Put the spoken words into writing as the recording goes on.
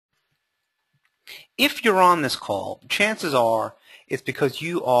If you're on this call, chances are it's because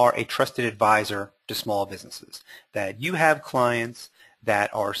you are a trusted advisor to small businesses, that you have clients that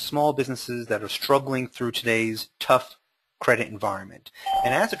are small businesses that are struggling through today's tough credit environment.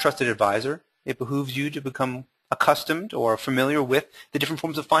 And as a trusted advisor, it behooves you to become accustomed or familiar with the different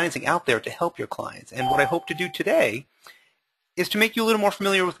forms of financing out there to help your clients. And what I hope to do today is to make you a little more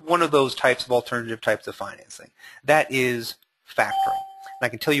familiar with one of those types of alternative types of financing. That is factoring. And I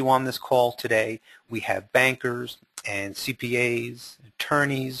can tell you on this call today, we have bankers and CPAs,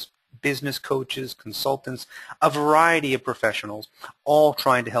 attorneys, business coaches, consultants, a variety of professionals, all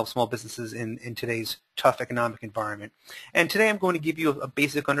trying to help small businesses in today's tough economic environment. And today I'm going to give you a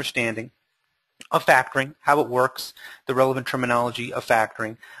basic understanding of factoring, how it works, the relevant terminology of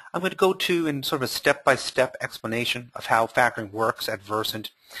factoring. I'm going to go to in sort of a step-by-step explanation of how factoring works at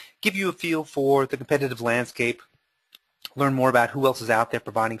Versant, give you a feel for the competitive landscape, learn more about who else is out there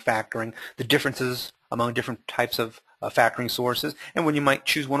providing factoring, the differences among different types of factoring sources, and when you might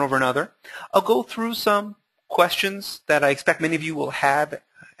choose one over another. I'll go through some questions that I expect many of you will have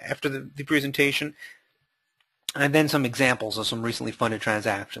after the presentation, and then some examples of some recently funded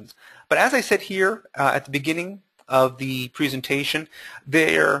transactions. But as I said here at the beginning of the presentation,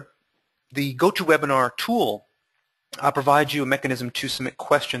 the GoToWebinar tool provides you a mechanism to submit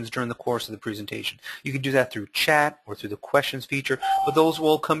questions during the course of the presentation. You can do that through chat or through the questions feature, but those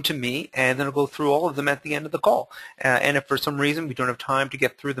will come to me, and then I'll go through all of them at the end of the call. And if for some reason we don't have time to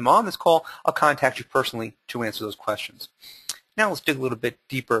get through them on this call, I'll contact you personally to answer those questions. Now let's dig a little bit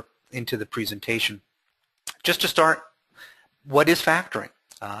deeper into the presentation. Just to start, what is factoring?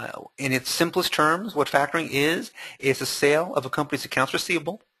 In its simplest terms, what factoring is a sale of a company's accounts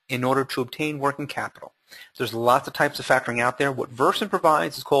receivable in order to obtain working capital. There's lots of types of factoring out there. What Versant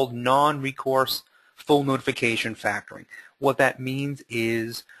provides is called non-recourse full notification factoring. What that means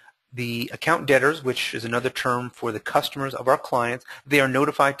is the account debtors, which is another term for the customers of our clients, they are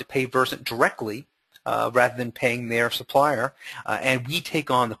notified to pay Versant directly rather than paying their supplier, and we take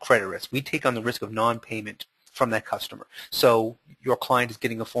on the credit risk. We take on the risk of non-payment from that customer. So your client is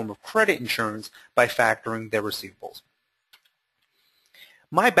getting a form of credit insurance by factoring their receivables.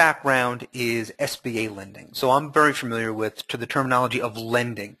 My background is SBA lending, so I'm very familiar with the terminology of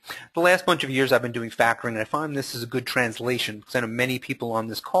lending. The last bunch of years I've been doing factoring, and I find this is a good translation because I know many people on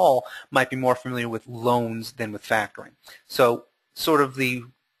this call might be more familiar with loans than with factoring. So sort of the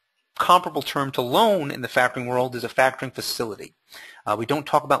comparable term to loan in the factoring world is a factoring facility. We don't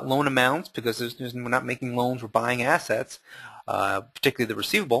talk about loan amounts because we're not making loans, we're buying assets, particularly the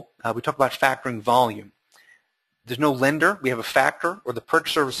receivable. We talk about factoring volume. There's no lender. We have a factor or the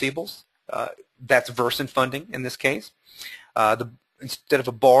purchaser of receivables. That's Versant funding in this case. Instead of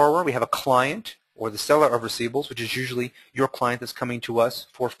a borrower, we have a client or the seller of receivables, which is usually your client that's coming to us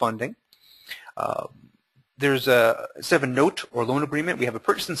for funding. There's instead of a note or loan agreement, we have a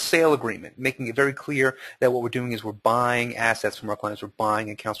purchase and sale agreement, making it very clear that what we're doing is we're buying assets from our clients, we're buying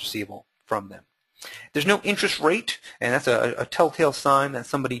accounts receivable from them. There's no interest rate, and that's a telltale sign that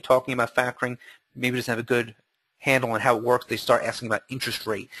somebody talking about factoring maybe doesn't have a good handle on how it works. They start asking about interest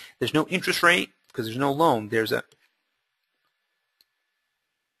rate. There's no interest rate because there's no loan. There's a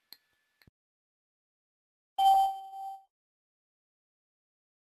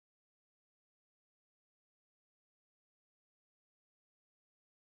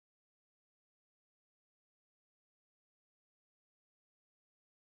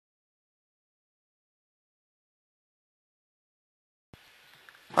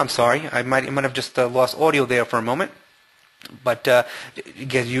I'm sorry, I might have just lost audio there for a moment. But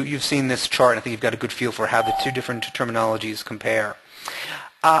again, you've seen this chart, and I think you've got a good feel for how the two different terminologies compare.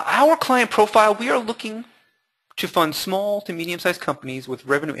 Our client profile, we are looking to fund small to medium-sized companies with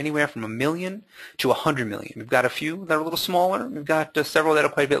revenue anywhere from $1 million to $100 million. We've got a few that are a little smaller. We've got several that are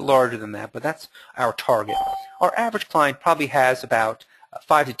quite a bit larger than that, but that's our target. Our average client probably has about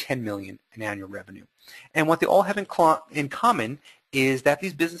 5 to 10 million in annual revenue. And what they all have in common is that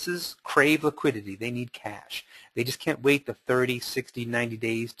these businesses crave liquidity. They need cash. They just can't wait the 30, 60, 90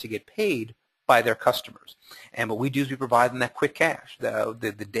 days to get paid by their customers. And what we do is we provide them that quick cash.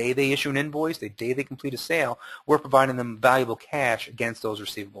 The day they issue an invoice, the day they complete a sale, we're providing them valuable cash against those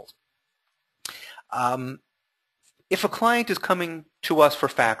receivables. If a client is coming to us for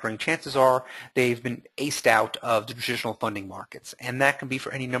factoring, chances are they've been aced out of the traditional funding markets, and that can be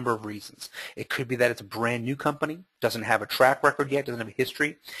for any number of reasons. It could be that it's a brand new company, doesn't have a track record yet, doesn't have a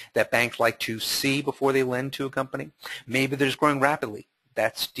history that banks like to see before they lend to a company. Maybe they're just growing rapidly.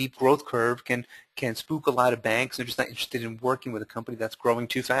 That steep growth curve can spook a lot of banks. They're just not interested in working with a company that's growing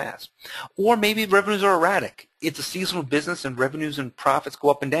too fast. Or maybe revenues are erratic. It's a seasonal business and revenues and profits go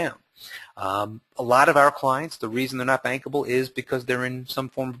up and down. A lot of our clients, the reason they're not bankable is because they're in some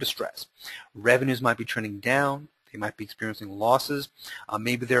form of distress. Revenues might be trending down. They might be experiencing losses.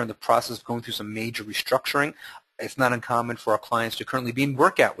 Maybe they're in the process of going through some major restructuring. It's not uncommon for our clients to currently be in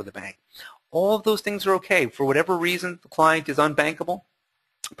workout with a bank. All of those things are okay. For whatever reason the client is unbankable,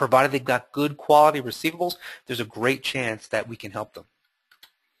 provided they've got good quality receivables, there's a great chance that we can help them.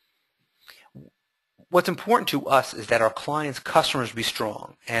 What's important to us is that our clients' customers be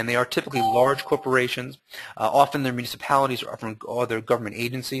strong, and they are typically large corporations. Often they're municipalities or other government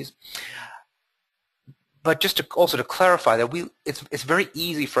agencies. But just also to clarify that it's very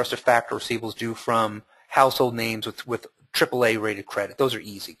easy for us to factor receivables due from household names with AAA rated credit. Those are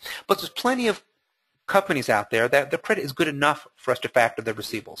easy. But there's plenty of companies out there that their credit is good enough for us to factor their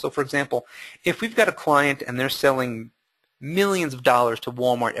receivables. So for example, if we've got a client and they're selling millions of dollars to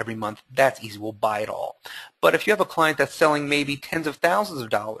Walmart every month, that's easy. We'll buy it all. But if you have a client that's selling maybe tens of thousands of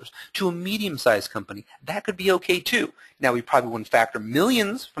dollars to a medium-sized company, that could be okay too. Now, we probably wouldn't factor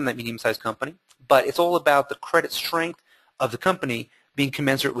millions from that medium-sized company, but it's all about the credit strength of the company being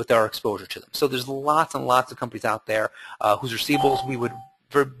commensurate with our exposure to them. So there's lots and lots of companies out there whose receivables we would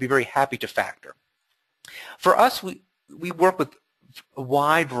be very happy to factor. For us, we work with a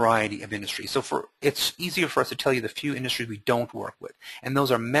wide variety of industries. So it's easier for us to tell you the few industries we don't work with, and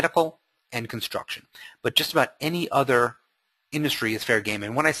those are medical and construction. But just about any other industry is fair game.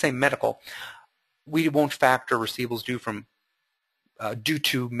 And when I say medical, we won't factor receivables due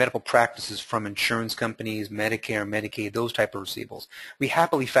to medical practices from insurance companies, Medicare, Medicaid, those type of receivables. We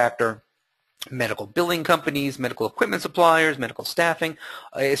happily factor medical billing companies, medical equipment suppliers, medical staffing.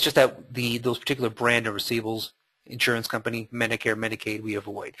 It's just that those particular brand of receivables, insurance company, Medicare, Medicaid, we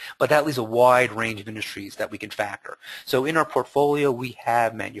avoid. But that leaves a wide range of industries that we can factor. So in our portfolio, we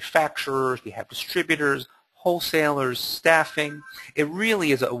have manufacturers, we have distributors, wholesalers, staffing. It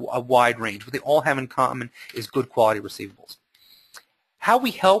really is a wide range. What they all have in common is good quality receivables. How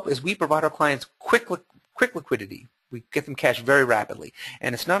we help is we provide our clients quick liquidity. We get them cash very rapidly.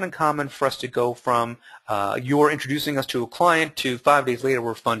 And it's not uncommon for us to go from you're introducing us to a client to 5 days later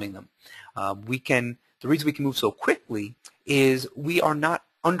we're funding them. The reason we can move so quickly is we are not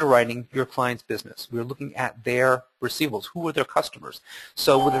underwriting your client's business. We're looking at their receivables. Who are their customers?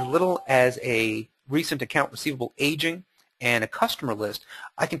 So with as little as a recent account receivable aging and a customer list,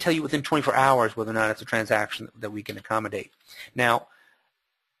 I can tell you within 24 hours whether or not it's a transaction that we can accommodate. Now,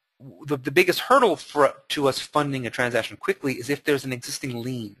 the biggest hurdle to us funding a transaction quickly is if there's an existing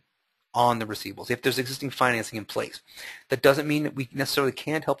lien on the receivables, if there's existing financing in place. That doesn't mean that we necessarily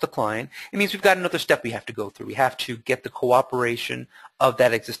can't help the client. It means we've got another step we have to go through. We have to get the cooperation of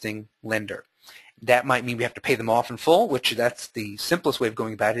that existing lender. That might mean we have to pay them off in full, which that's the simplest way of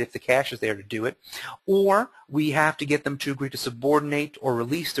going about it if the cash is there to do it. Or we have to get them to agree to subordinate or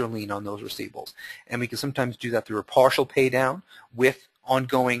release their lien on those receivables. And we can sometimes do that through a partial pay down with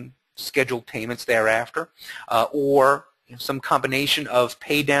ongoing scheduled payments thereafter, or some combination of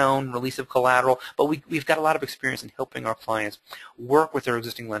pay down, release of collateral. But we've got a lot of experience in helping our clients work with their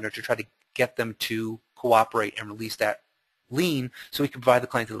existing lender to try to get them to cooperate and release that lien so we can provide the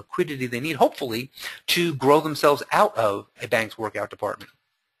client the liquidity they need, hopefully, to grow themselves out of a bank's workout department.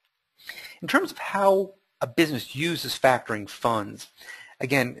 In terms of how a business uses factoring funds,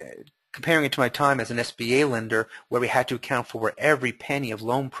 again, comparing it to my time as an SBA lender where we had to account for where every penny of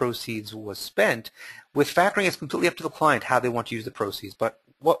loan proceeds was spent, with factoring it's completely up to the client how they want to use the proceeds. But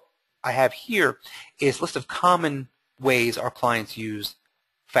what I have here is a list of common ways our clients use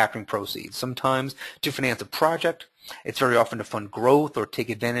factoring proceeds. Sometimes to finance a project. It's very often to fund growth or take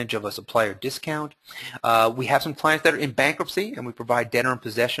advantage of a supplier discount. We have some clients that are in bankruptcy and we provide debtor in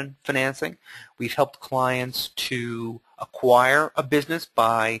possession financing. We've helped clients to acquire a business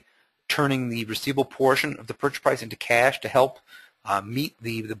by turning the receivable portion of the purchase price into cash to help meet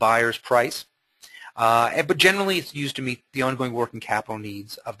the buyer's price. But generally it's used to meet the ongoing working capital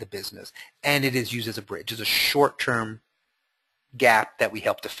needs of the business, and it is used as a bridge, as a short-term gap that we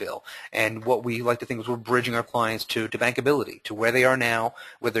help to fill. And what we like to think is we're bridging our clients to bankability, to where they are now,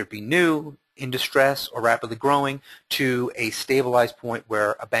 whether it be new, in distress, or rapidly growing, to a stabilized point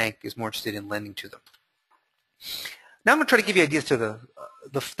where a bank is more interested in lending to them. Now I'm going to try to give you ideas to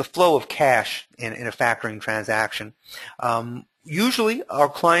the flow of cash in a factoring transaction. Usually our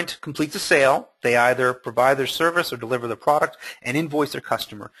client completes a sale. They either provide their service or deliver the product and invoice their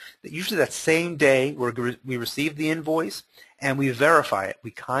customer. Usually that same day we receive the invoice and we verify it.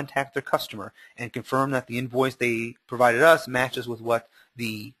 We contact their customer and confirm that the invoice they provided us matches with what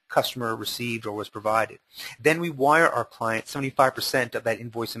the customer received or was provided. Then we wire our client 75% of that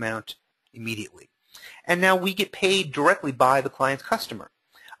invoice amount immediately. And now we get paid directly by the client's customer.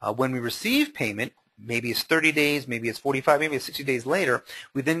 When we receive payment, maybe it's 30 days, maybe it's 45, maybe it's 60 days later,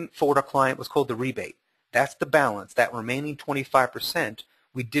 we then forward our client what's called the rebate. That's the balance, that remaining 25%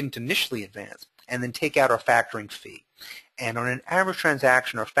 we didn't initially advance, and then take out our factoring fee. And on an average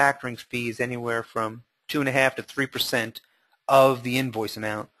transaction, our factoring fee is anywhere from 2.5% to 3% of the invoice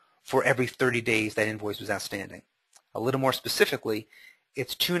amount for every 30 days that invoice was outstanding. A little more specifically,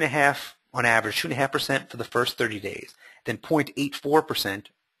 it's 2.5% on average, 2.5% for the first 30 days, then 0.84%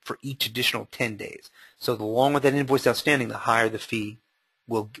 for each additional 10 days. So the longer that invoice is outstanding, the higher the fee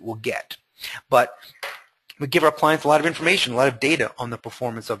will get. But we give our clients a lot of information, a lot of data on the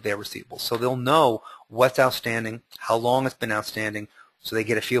performance of their receivables. So they'll know what's outstanding, how long it's been outstanding, so they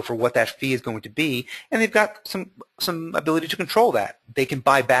get a feel for what that fee is going to be, and they've got some ability to control that. They can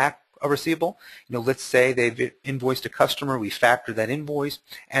buy back a receivable. Let's say they've invoiced a customer, we factor that invoice,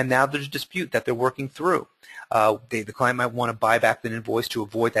 and now there's a dispute that they're working through. The client might want to buy back that invoice to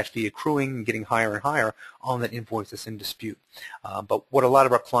avoid that fee accruing and getting higher and higher on that invoice that's in dispute. But what a lot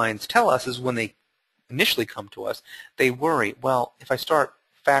of our clients tell us is when they initially come to us, they worry, well, if I start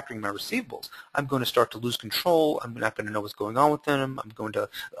factoring my receivables, I'm going to start to lose control. I'm not going to know what's going on with them. I'm going to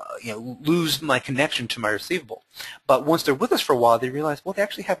lose my connection to my receivable. But once they're with us for a while, they realize, well, they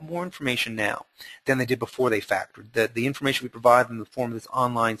actually have more information now than they did before they factored. The information we provide in the form of this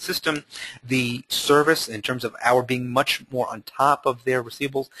online system, the service in terms of our being much more on top of their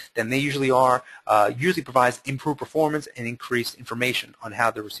receivables than they usually are, usually provides improved performance and increased information on how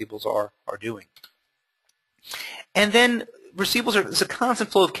their receivables are doing. And then receivables is a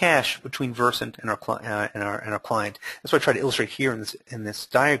constant flow of cash between Versant and our client. That's what I try to illustrate here in this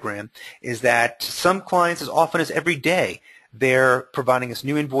diagram, is that some clients, as often as every day, they're providing us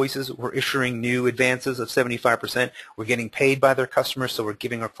new invoices. We're issuing new advances of 75%. We're getting paid by their customers, so we're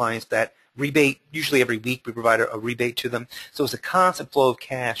giving our clients that rebate. Usually every week we provide a rebate to them. So it's a constant flow of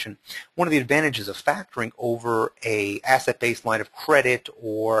cash. And one of the advantages of factoring over a asset-based line of credit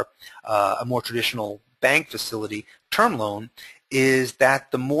or a more traditional bank facility term loan is that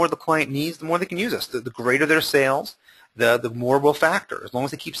the more the client needs, the more they can use us. The greater their sales, the more we'll factor, as long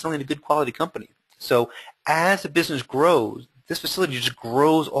as they keep selling to good quality company. So as the business grows, this facility just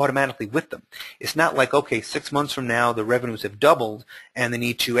grows automatically with them. It's not like, okay, 6 months from now the revenues have doubled and they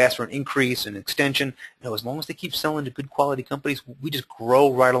need to ask for an increase and extension. No, as long as they keep selling to good quality companies, we just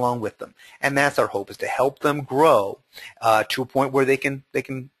grow right along with them. And that's our hope, is to help them grow to a point where they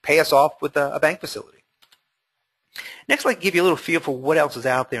can pay us off with a bank facility. Next, I'd like to give you a little feel for what else is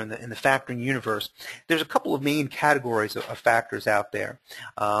out there in the factoring universe. There's a couple of main categories of factors out there.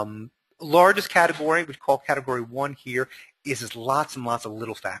 Largest category, we call category 1 here, is lots and lots of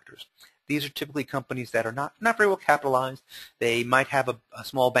little factors. These are typically companies that are not very well capitalized. They might have a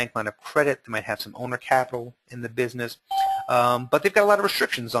small bank line of credit. They might have some owner capital in the business. But they've got a lot of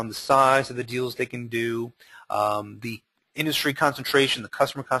restrictions on the size of the deals they can do, the industry concentration, the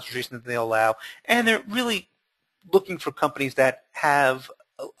customer concentration that they allow, and they're really looking for companies that have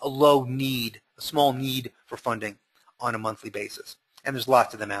a low need, a small need for funding on a monthly basis. And there's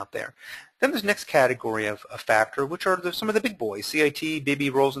lots of them out there. Then there's the next category of factor, which are some of the big boys, CIT, Bibby,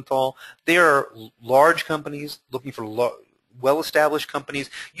 Rosenthal. They are large companies looking for well-established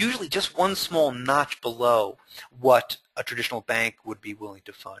companies, usually just one small notch below what a traditional bank would be willing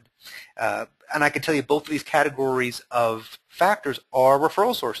to fund. And I can tell you both of these categories of factors are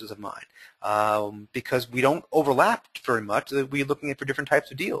referral sources of mine. Because we don't overlap very much. We're looking at for different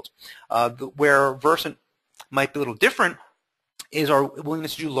types of deals. Where Versant might be a little different is our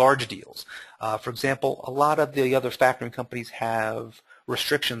willingness to do large deals. For example, a lot of the other factoring companies have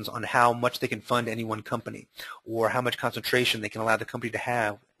restrictions on how much they can fund any one company or how much concentration they can allow the company to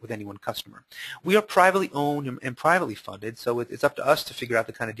have with any one customer. We are privately owned and privately funded, so it's up to us to figure out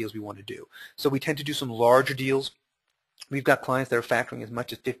the kind of deals we want to do. So we tend to do some larger deals. We've got clients that are factoring as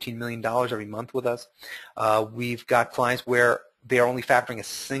much as $15 million every month with us. We've got clients where they are only factoring a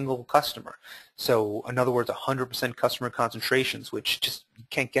single customer. So in other words, 100% customer concentrations, which just you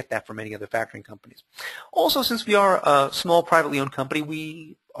can't get that from any other factoring companies. Also, since we are a small privately owned company,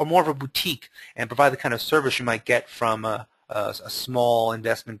 we are more of a boutique and provide the kind of service you might get from a small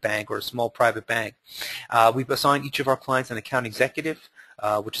investment bank or a small private bank. We've assigned each of our clients an account executive,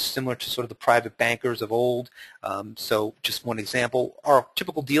 which is similar to sort of the private bankers of old. So just one example, our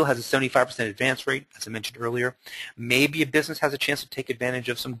typical deal has a 75% advance rate, as I mentioned earlier. Maybe a business has a chance to take advantage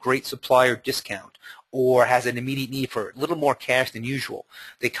of some great supplier discount or has an immediate need for a little more cash than usual.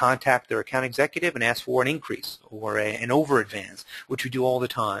 They contact their account executive and ask for an increase or an over advance, which we do all the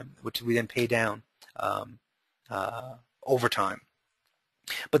time, which we then pay down over time.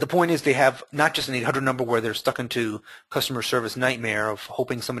 But the point is they have not just an 800 number where they're stuck into customer service nightmare of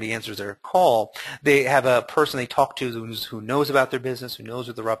hoping somebody answers their call. They have a person they talk to who knows about their business, who knows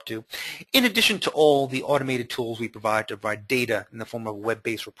what they're up to, in addition to all the automated tools we provide to provide data in the form of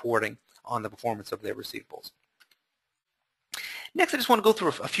web-based reporting on the performance of their receivables. Next, I just want to go through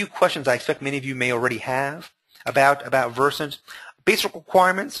a few questions I expect many of you may already have about Versant. Basic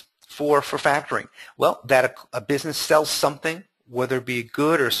requirements for factoring. Well, that a business sells something, whether it be a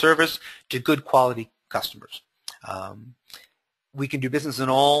good or a service, to good quality customers. We can do business in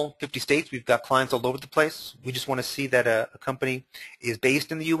all 50 states. We've got clients all over the place. We just want to see that a company is based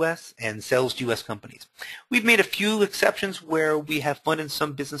in the U.S. and sells to U.S. companies. We've made a few exceptions where we have funded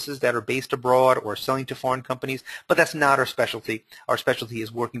some businesses that are based abroad or selling to foreign companies, but that's not our specialty. Our specialty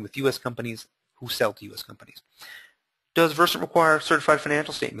is working with U.S. companies who sell to U.S. companies. Does Versant require certified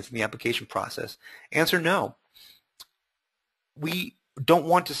financial statements in the application process? Answer, no. We don't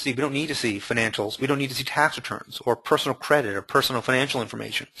need to see financials. We don't need to see tax returns or personal credit or personal financial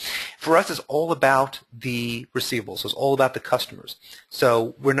information. For us, it's all about the receivables. So it's all about the customers.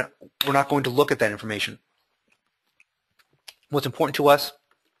 So we're not going to look at that information. What's important to us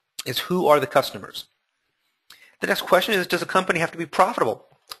is who are the customers. The next question is, does a company have to be profitable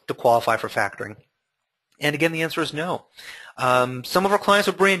to qualify for factoring? And again, the answer is no. Some of our clients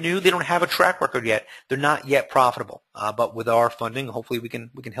are brand new. They don't have a track record yet. They're not yet profitable. But with our funding, hopefully we can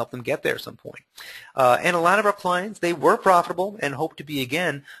help them get there at some point. And a lot of our clients, they were profitable and hope to be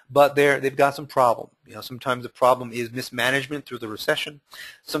again, but they've got some problem. Sometimes the problem is mismanagement through the recession.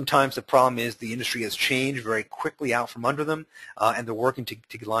 Sometimes the problem is the industry has changed very quickly out from under them, and they're working to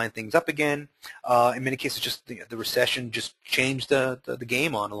line things up again. In many cases, just the recession just changed the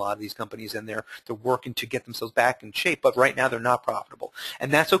game on a lot of these companies, and they're working to get themselves back in shape. But right now, they're not profitable,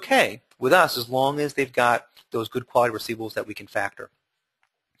 and that's okay with us as long as they've got those good quality receivables that we can factor.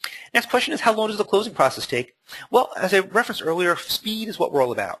 Next question is, how long does the closing process take? Well, as I referenced earlier, speed is what we're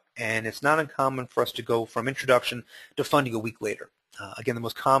all about, and it's not uncommon for us to go from introduction to funding a week later. Again, the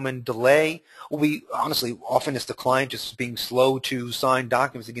most common delay will be, honestly, often it's the client just being slow to sign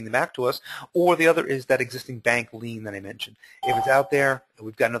documents and getting them back to us, or the other is that existing bank lien that I mentioned. If it's out there,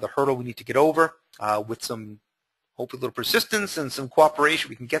 we've got another hurdle we need to get over with some hopefully a little persistence and some cooperation,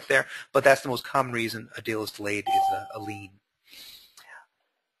 we can get there, but that's the most common reason a deal is delayed is a lien.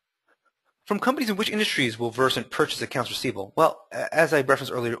 From companies in which industries will Versant purchase accounts receivable? Well, as I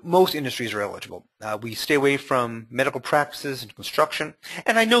referenced earlier, most industries are eligible. We stay away from medical practices and construction,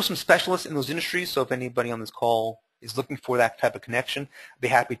 and I know some specialists in those industries, so if anybody on this call is looking for that type of connection, I'd be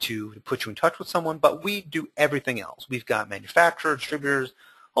happy to put you in touch with someone, but we do everything else. We've got manufacturers, distributors,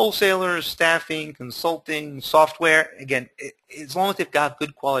 wholesalers, staffing, consulting, software. Again, as long as they've got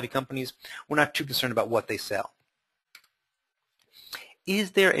good quality companies, we're not too concerned about what they sell.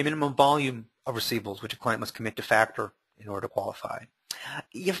 Is there a minimum volume of receivables which a client must commit to factor in order to qualify?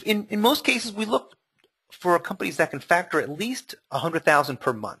 In most cases, we look for companies that can factor at least $100,000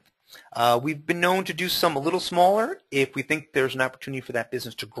 per month. We've been known to do some a little smaller if we think there's an opportunity for that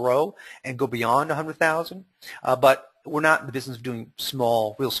business to grow and go beyond $100,000. But we're not in the business of doing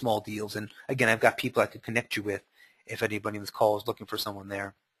real small deals. And again, I've got people I could connect you with if anybody in this call is looking for someone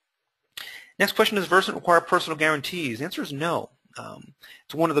there. Next question, does Versant require personal guarantees? The answer is no.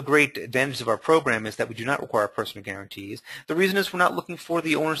 It's one of the great advantages of our program is that we do not require personal guarantees. The reason is we're not looking for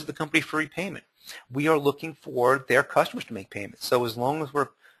the owners of the company for repayment. We are looking for their customers to make payments. So as long as we're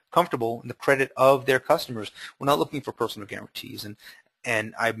comfortable in the credit of their customers, we're not looking for personal guarantees.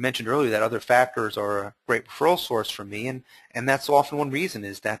 And I mentioned earlier that other factors are a great referral source for me, and that's often one reason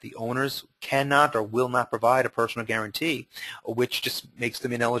is that the owners cannot or will not provide a personal guarantee, which just makes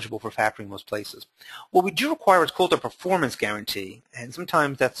them ineligible for factoring in most places. What we do require is called a performance guarantee, and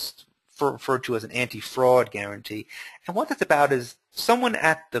sometimes that's referred to as an anti-fraud guarantee. And what that's about is someone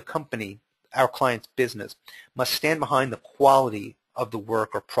at the company, our client's business, must stand behind the quality of the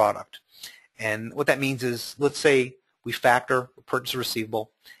work or product. And what that means is, let's say we factor or purchase a receivable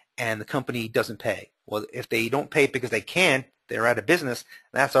and the company doesn't pay. Well, if they don't pay because they can't, they're out of business,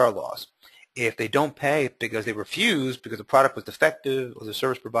 that's our loss. If they don't pay because they refuse, because the product was defective or the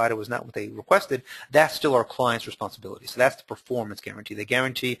service provider was not what they requested, that's still our client's responsibility. So that's the performance guarantee. They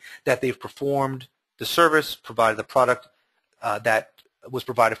guarantee that they've performed the service, provided the product that was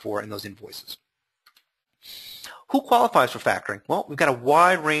provided for in those invoices. Who qualifies for factoring? Well, we've got a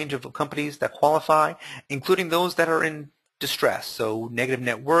wide range of companies that qualify, including those that are in distress, so negative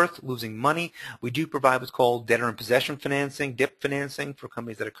net worth, losing money. We do provide what's called debtor in possession financing, DIP financing, for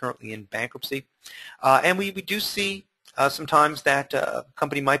companies that are currently in bankruptcy. And we do see sometimes that a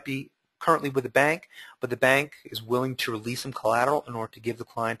company might be currently with the bank, but the bank is willing to release some collateral in order to give the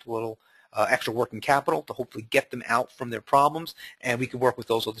client a little extra working capital to hopefully get them out from their problems, and we can work with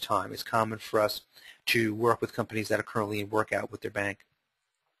those all the time. It's common for us to work with companies that are currently in workout with their bank.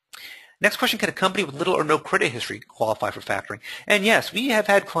 Next question, can a company with little or no credit history qualify for factoring? And yes, we have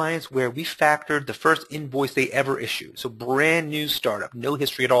had clients where we factored the first invoice they ever issued. So brand new startup, no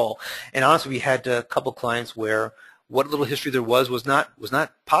history at all. And honestly, we had a couple clients where what little history there was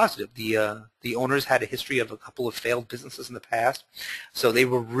not positive. The owners had a history of a couple of failed businesses in the past, so they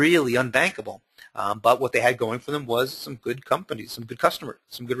were really unbankable. But what they had going for them was some good companies, some good customers,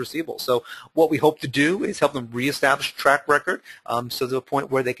 some good receivables. So what we hope to do is help them reestablish a track record so to a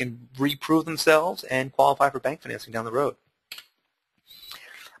point where they can reprove themselves and qualify for bank financing down the road.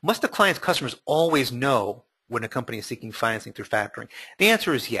 Must the client's customers always know when a company is seeking financing through factoring? The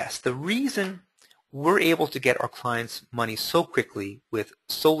answer is yes. The reason we're able to get our clients money so quickly with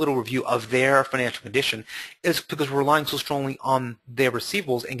so little review of their financial condition is because we're relying so strongly on their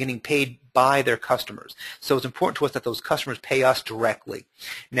receivables and getting paid by their customers. So it's important to us that those customers pay us directly.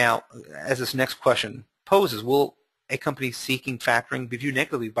 Now, as this next question poses, will a company seeking factoring be viewed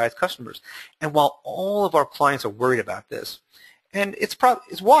negatively by its customers? And while all of our clients are worried about this, and it's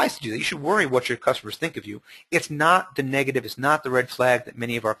wise to do that. You should worry what your customers think of you. It's not the negative, it's not the red flag that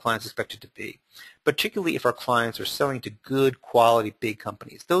many of our clients expect it to be, particularly if our clients are selling to good quality big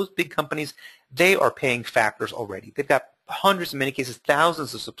companies. Those big companies, they are paying factors already. They've got hundreds, in many cases,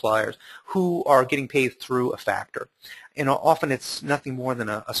 thousands of suppliers who are getting paid through a factor. And often it's nothing more than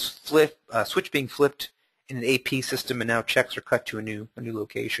a switch being flipped in an AP system, and now checks are cut to a new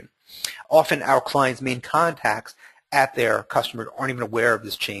location. Often our clients' main contacts at their customers aren't even aware of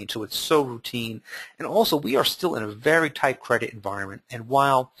this change, so it's so routine. And also, we are still in a very tight credit environment, and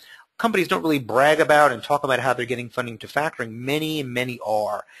while companies don't really brag about and talk about how they're getting funding to factoring, many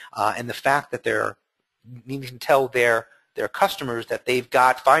are. And the fact that they're needing to tell their customers that they've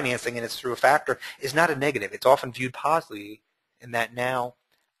got financing and it's through a factor is not a negative. It's often viewed positively in that now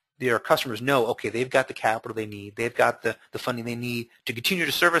their customers know, okay, they've got the capital they need, they've got the funding they need to continue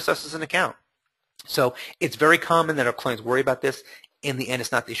to service us as an account. So it's very common that our clients worry about this. In the end,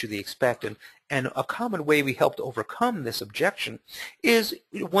 it's not the issue they expect. And a common way we help to overcome this objection is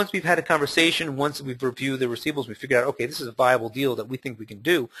once we've had a conversation, once we've reviewed the receivables, we figure out, okay, this is a viable deal that we think we can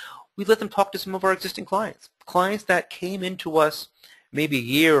do, we let them talk to some of our existing clients, clients that came into us maybe a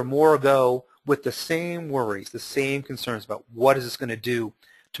year or more ago with the same worries, the same concerns about what is this going to do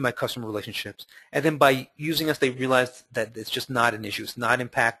to my customer relationships. And then by using us, they realize that it's just not an issue. It's not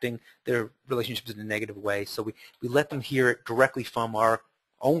impacting their relationships in a negative way. So we let them hear it directly from our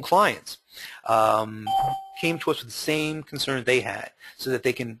own clients. Came to us with the same concerns they had so that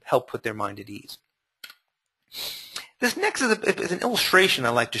they can help put their mind at ease. This next is an illustration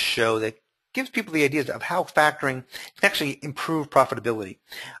I like to show that gives people the idea of how factoring can actually improve profitability.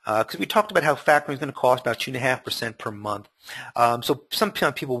 Because we talked about how factoring is going to cost about 2.5% per month. So some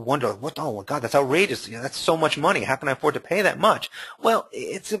people wonder, oh my God, that's outrageous. You know, that's so much money. How can I afford to pay that much? Well,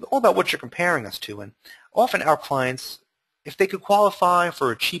 it's all about what you're comparing us to. And often our clients, if they could qualify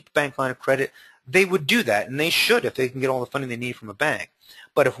for a cheap bank line of credit, they would do that, and they should if they can get all the funding they need from a bank.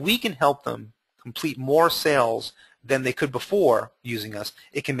 But if we can help them complete more sales than they could before using us,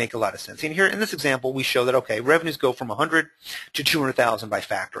 it can make a lot of sense. And here in this example, we show that, okay, revenues go from 100 to 200,000 by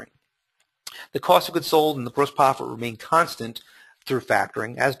factoring. The cost of goods sold and the gross profit remain constant through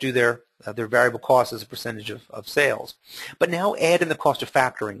factoring, as do their variable costs as a percentage of sales. But now add in the cost of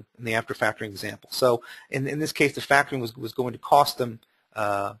factoring in the after factoring example. So in this case, the factoring was going to cost them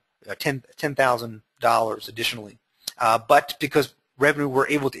 $10,000 additionally. But because revenue were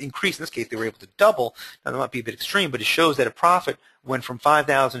able to increase, in this case they were able to double. Now that might be a bit extreme, but it shows that a profit went from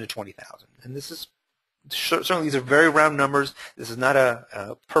 5,000 to 20,000. And this is certainly, these are very round numbers. This is not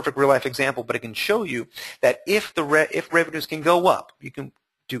a perfect real life example, but it can show you that if revenues can go up, you can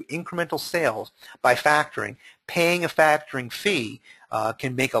do incremental sales by factoring. Paying a factoring fee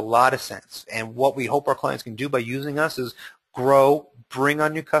can make a lot of sense. And what we hope our clients can do by using us is grow, bring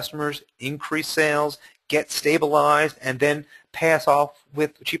on new customers, increase sales, get stabilized, and then pass off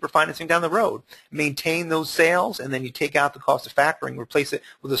with cheaper financing down the road. Maintain those sales, and then you take out the cost of factoring, replace it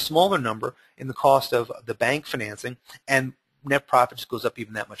with a smaller number in the cost of the bank financing, and net profit just goes up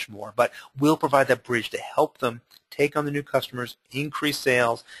even that much more. But we'll provide that bridge to help them take on the new customers, increase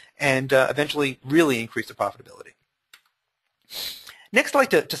sales, and eventually really increase the profitability. Next, I'd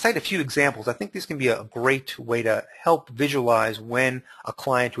like to cite a few examples. I think these can be a great way to help visualize when a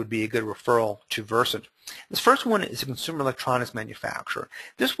client would be a good referral to Versant. This first one is a consumer electronics manufacturer.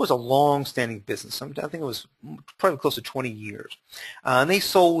 This was a long-standing business. I think it was probably close to 20 years. And they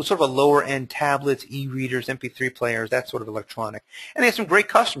sold sort of a lower-end tablets, e-readers, MP3 players, that sort of electronic. And they had some great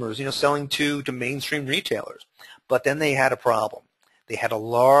customers, selling to mainstream retailers. But then they had a problem. They had a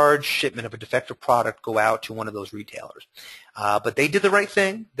large shipment of a defective product go out to one of those retailers. But they did the right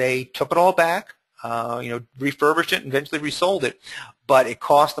thing. They took it all back, refurbished it, and eventually resold it. But it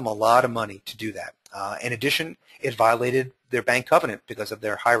cost them a lot of money to do that. In addition, it violated their bank covenant because of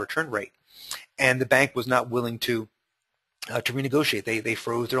their high return rate. And the bank was not willing to renegotiate. They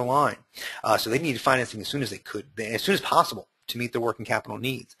froze their line. So they needed financing as soon as they could, as soon as possible, to meet their working capital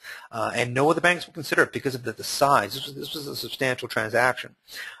needs. And no other banks would consider it because of the size. This was a substantial transaction.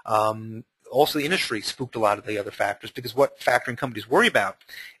 Also, the industry spooked a lot of the other factors because what factoring companies worry about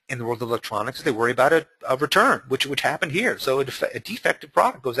in the world of electronics is they worry about a return, which happened here. So a defective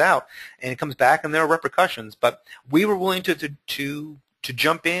product goes out and it comes back and there are repercussions. But we were willing to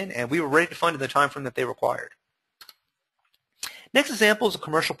jump in, and we were ready to fund in the time frame that they required. Next example is a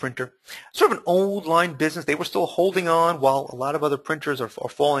commercial printer, sort of an old line business. They were still holding on while a lot of other printers are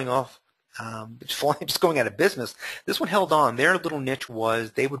falling off, just going out of business. This one held on. Their little niche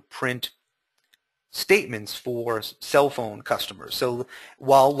was they would print statements for cell phone customers. So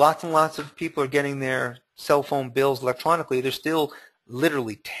while lots and lots of people are getting their cell phone bills electronically, there's still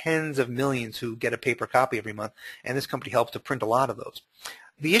literally tens of millions who get a paper copy every month, and this company helps to print a lot of those.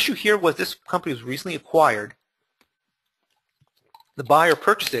 The issue here was this company was recently acquired. The buyer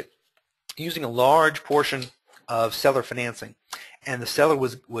purchased it using a large portion of seller financing, and the seller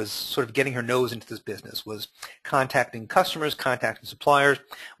was sort of getting her nose into this business, was contacting customers, contacting suppliers,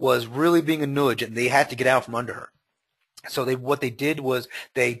 was really being a nudge, and they had to get out from under her. So what they did was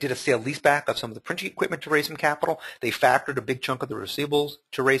they did a sale leaseback of some of the printing equipment to raise some capital. They factored a big chunk of the receivables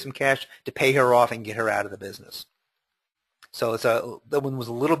to raise some cash to pay her off and get her out of the business. So that one was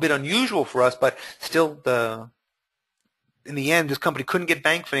a little bit unusual for us, but still in the end, this company couldn't get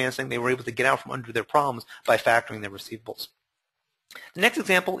bank financing. They were able to get out from under their problems by factoring their receivables. The next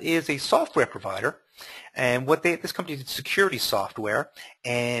example is a software provider, and this company did security software,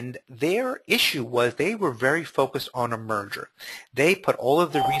 and their issue was they were very focused on a merger. They put all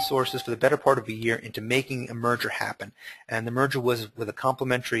of their resources for the better part of a year into making a merger happen, and the merger was with a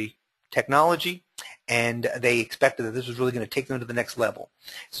complementary technology, and they expected that this was really going to take them to the next level.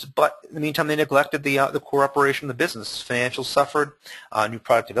 But in the meantime, they neglected the core operation of the business. Financials suffered, new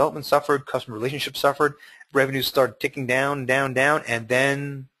product development suffered, customer relationships suffered, revenues started ticking down, and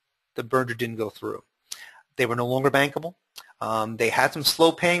then the merger didn't go through. They were no longer bankable. They had some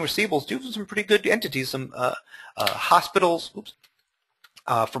slow-paying receivables due to some pretty good entities, some hospitals,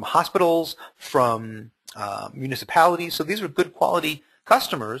 from municipalities. So these were good quality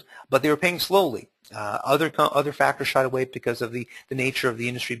customers, but they were paying slowly. Other factors shied away because of the nature of the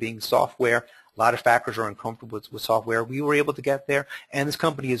industry being software. A lot of factors are uncomfortable with software. We were able to get there, and this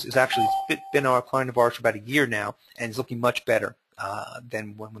company is actually been our client of ours for about a year now, and is looking much better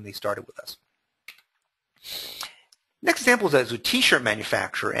than when they started with us. Next example is a T-shirt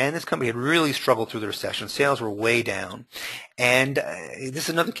manufacturer, and this company had really struggled through the recession. Sales were way down, and this is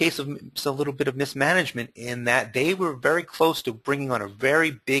another case of a little bit of mismanagement in that they were very close to bringing on a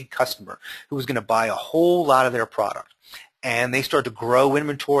very big customer who was going to buy a whole lot of their product, and they started to grow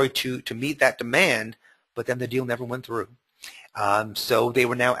inventory to meet that demand, but then the deal never went through. So they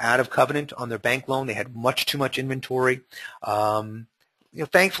were now out of covenant on their bank loan. They had much too much inventory.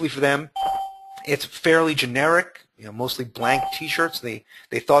 Thankfully for them, it's fairly generic, mostly blank T-shirts. They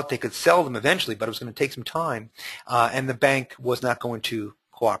thought they could sell them eventually, but it was going to take some time, and the bank was not going to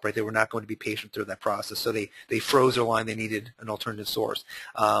cooperate. They were not going to be patient through that process, so they froze their line. They needed an alternative source.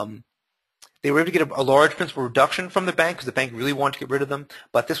 They were able to get a large principal reduction from the bank because the bank really wanted to get rid of them,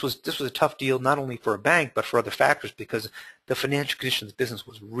 but this was a tough deal not only for a bank but for other factors because the financial conditions of the business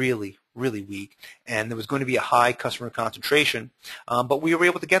was really, really weak, and there was going to be a high customer concentration, but we were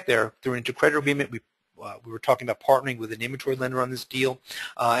able to get there through an intercreditor agreement. We were talking about partnering with an inventory lender on this deal,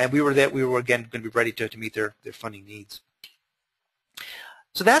 and we were again going to be ready to meet their funding needs.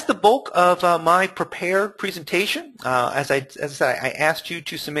 So that's the bulk of my prepared presentation. As I said, I asked you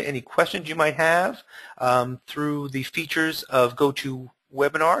to submit any questions you might have through the features of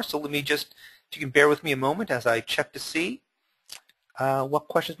GoToWebinar. So let me if you can bear with me a moment as I check to see what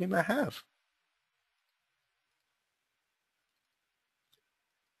questions we might have.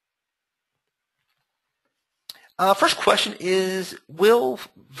 First question is, will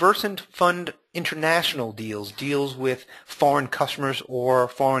Versant fund international deals with foreign customers or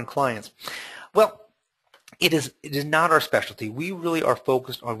foreign clients? Well, It is not our specialty. We really are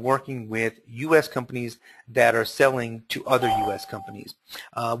focused on working with U.S. companies that are selling to other U.S. companies.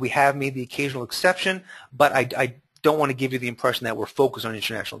 We have made the occasional exception, but I don't want to give you the impression that we're focused on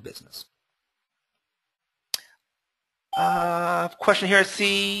international business. Question here, I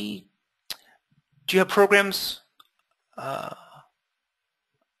see. Do you have programs? I'm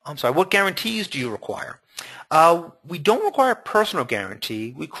sorry, what guarantees do you require? We don't require a personal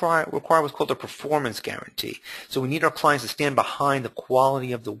guarantee. We require what's called a performance guarantee. So we need our clients to stand behind the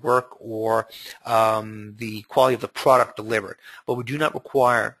quality of the work or the quality of the product delivered. But we do not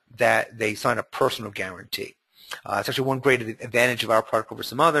require that they sign a personal guarantee. It's actually one great advantage of our product over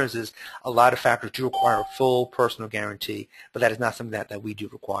some others is a lot of factors do require a full personal guarantee, but that is not something that we do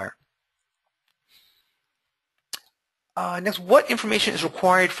require. Next, what information is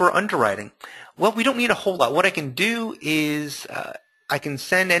required for underwriting? Well, we don't need a whole lot. What I can do is I can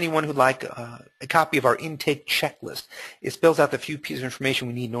send anyone who'd like a copy of our intake checklist. It spells out the few pieces of information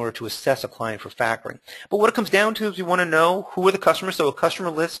we need in order to assess a client for factoring. But what it comes down to is we want to know who are the customers, so a customer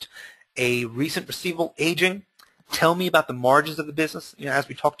list, a recent receivable aging, tell me about the margins of the business. As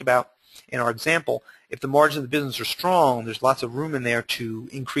we talked about in our example, if the margins of the business are strong, there's lots of room in there to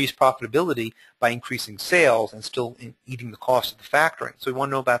increase profitability by increasing sales and still eating the cost of the factoring. So we want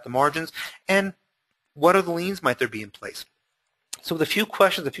to know about the margins and what other liens might there be in place. So with a few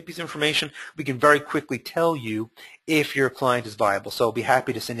questions, a few pieces of information, we can very quickly tell you if your client is viable. So I'll be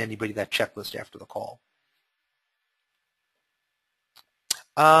happy to send anybody that checklist after the call.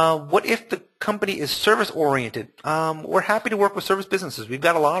 What if the company is service-oriented? We're happy to work with service businesses. We've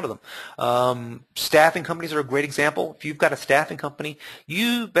got a lot of them. Staffing companies are a great example. If you've got a staffing company,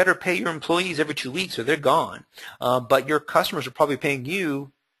 you better pay your employees every 2 weeks or they're gone. But your customers are probably paying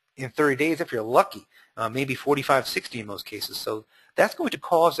you in 30 days if you're lucky, maybe 45, 60 in most cases. So that's going to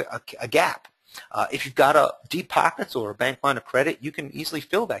cause a gap. If you've got deep pockets or a bank line of credit, you can easily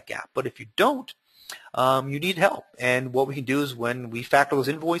fill that gap. But if you don't, you need help. And what we can do is when we factor those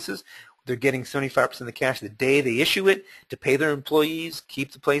invoices, they're getting 75% of the cash the day they issue it to pay their employees,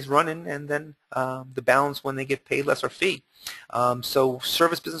 keep the place running, and then the balance when they get paid less our fee. So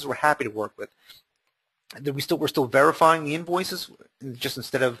service business we're happy to work with. We're still verifying the invoices. Just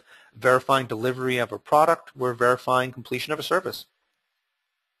instead of verifying delivery of a product, we're verifying completion of a service.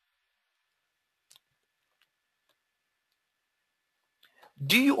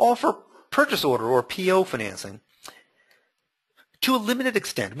 Do you offer purchase order or PO financing? To a limited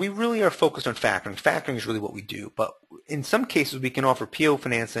extent. We really are focused on factoring. Factoring is really what we do, but in some cases we can offer PO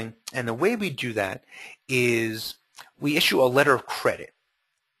financing, and the way we do that is we issue a letter of credit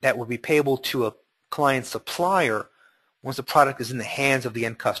that would be payable to a client supplier once the product is in the hands of the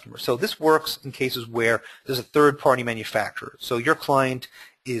end customer. So this works in cases where there's a third-party manufacturer. So your client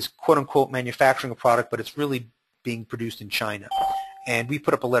is quote-unquote manufacturing a product, but it's really being produced in China. And we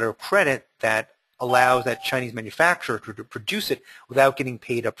put up a letter of credit that allows that Chinese manufacturer to produce it without getting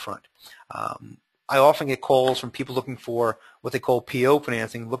paid up front. I often get calls from people looking for what they call PO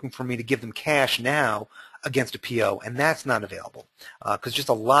financing, looking for me to give them cash now against a PO, and that's not available because just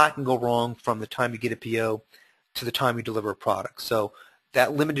a lot can go wrong from the time you get a PO to the time you deliver a product. So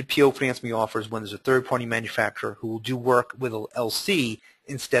that limited PO financing we offer is when there's a third-party manufacturer who will do work with an LC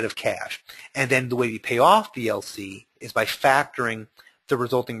instead of cash. And then the way we pay off the LC is by factoring the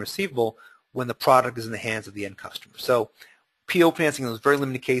resulting receivable when the product is in the hands of the end customer. So PO financing in those very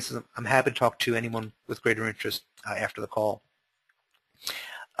limited cases, I'm happy to talk to anyone with greater interest after the call.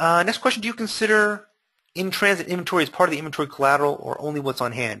 Next question, do you consider in-transit inventory as part of the inventory collateral or only what's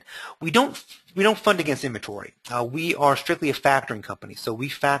on hand? We don't fund against inventory. We are strictly a factoring company, so we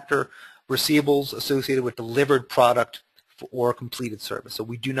factor receivables associated with delivered product or completed service. So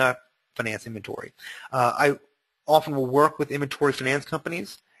we do not finance inventory. I often will work with inventory finance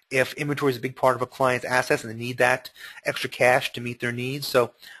companies if inventory is a big part of a client's assets and they need that extra cash to meet their needs.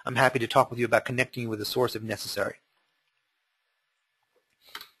 So I'm happy to talk with you about connecting you with a source if necessary.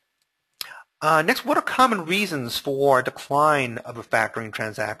 Next, what are common reasons for a decline of a factoring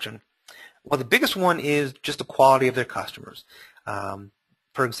transaction? Well, the biggest one is just the quality of their customers.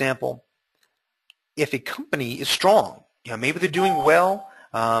 For example, if a company is strong, maybe they're doing well,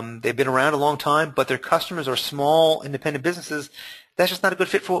 they've been around a long time, but their customers are small, independent businesses, that's just not a good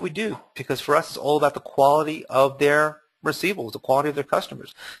fit for what we do, because for us it's all about the quality of their receivables, the quality of their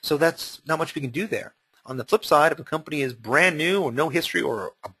customers. So that's not much we can do there. On the flip side, if a company is brand new or no history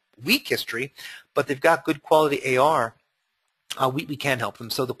or a weak history, but they've got good quality AR, we can help them.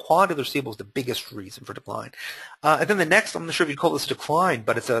 So the quality of the receivable is the biggest reason for decline. And then the next, I'm not sure if you'd call this a decline,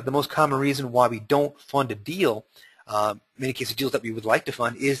 but it's the most common reason why we don't fund a deal, in many cases deals that we would like to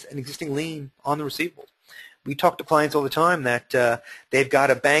fund, is an existing lien on the receivable. We talk to clients all the time that they've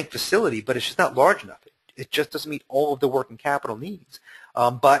got a bank facility, but it's just not large enough. It just doesn't meet all of the working capital needs.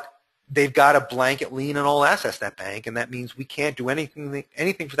 But they've got a blanket lien on all assets that bank, and that means we can't do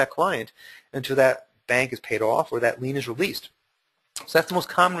anything for that client until that bank is paid off or that lien is released. So that's the most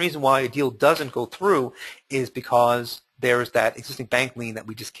common reason why a deal doesn't go through, is because there is that existing bank lien that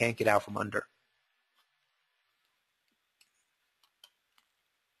we just can't get out from under.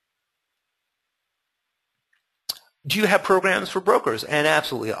 Do you have programs for brokers? And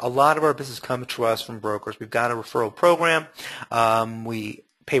absolutely, a lot of our business comes to us from brokers. We've got a referral program. We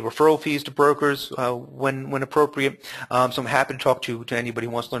pay referral fees to brokers when appropriate. So I'm happy to talk to anybody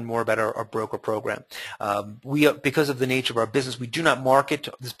who wants to learn more about our broker program. Because of the nature of our business, we do not market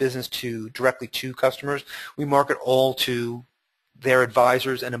this business directly to customers. We market all to their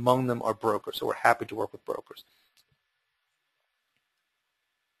advisors, and among them are brokers. So we're happy to work with brokers.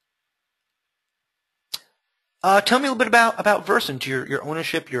 Tell me a little bit about Versant, your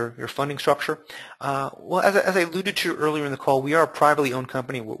ownership, your funding structure. Well, as I alluded to earlier in the call, we are a privately owned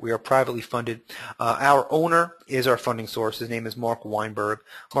company. We are privately funded. Our owner is our funding source. His name is Mark Weinberg.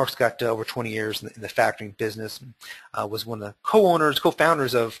 Mark's got over 20 years in the factoring business. Was one of the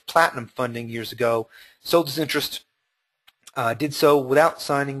co-founders of Platinum Funding years ago. Sold his interest. Did so without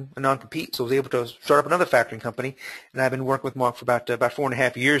signing a non-compete, so was able to start up another factoring company. And I've been working with Mark for about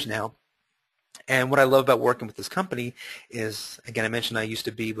 4.5 years now. And what I love about working with this company is, again, I mentioned I used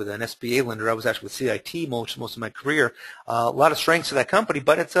to be with an SBA lender. I was actually with CIT most of my career. A lot of strengths to that company,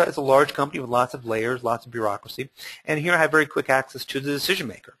 but it's a large company with lots of layers, lots of bureaucracy. And here I have very quick access to the decision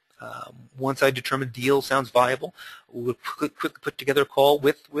maker. Once I determine deal sounds viable, we'll quickly put together a call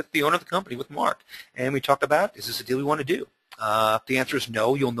with the owner of the company, with Mark, and we talk about, is this a deal we want to do? If the answer is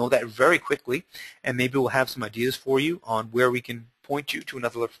no, you'll know that very quickly, and maybe we'll have some ideas for you on where we can point you to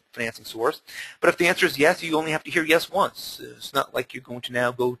another financing source. But if the answer is yes, you only have to hear yes once. It's not like you're going to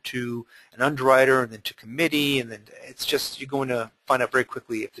now go to an underwriter and then to committee, and then it's just you're going to find out very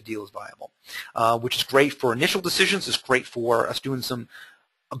quickly if the deal is viable, which is great for initial decisions. It's great for us doing some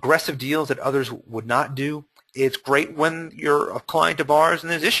aggressive deals that others would not do. It's great when you're a client of ours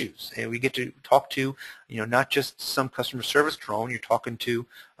and there's issues, and we get to talk to, not just some customer service drone. You're talking to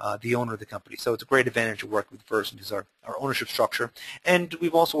the owner of the company. So it's a great advantage to work with Versant, is our ownership structure, and we're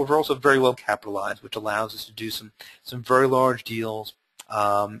also very well capitalized, which allows us to do some very large deals,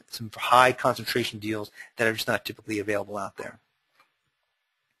 some high concentration deals that are just not typically available out there.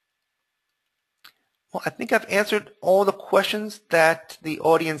 Well, I think I've answered all the questions that the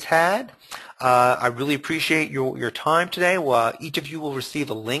audience had. I really appreciate your time today. Each of you will receive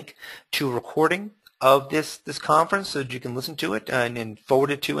a link to a recording of this conference so that you can listen to it and forward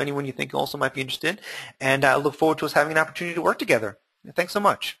it to anyone you think also might be interested. And I look forward to us having an opportunity to work together. Thanks so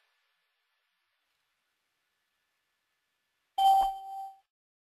much.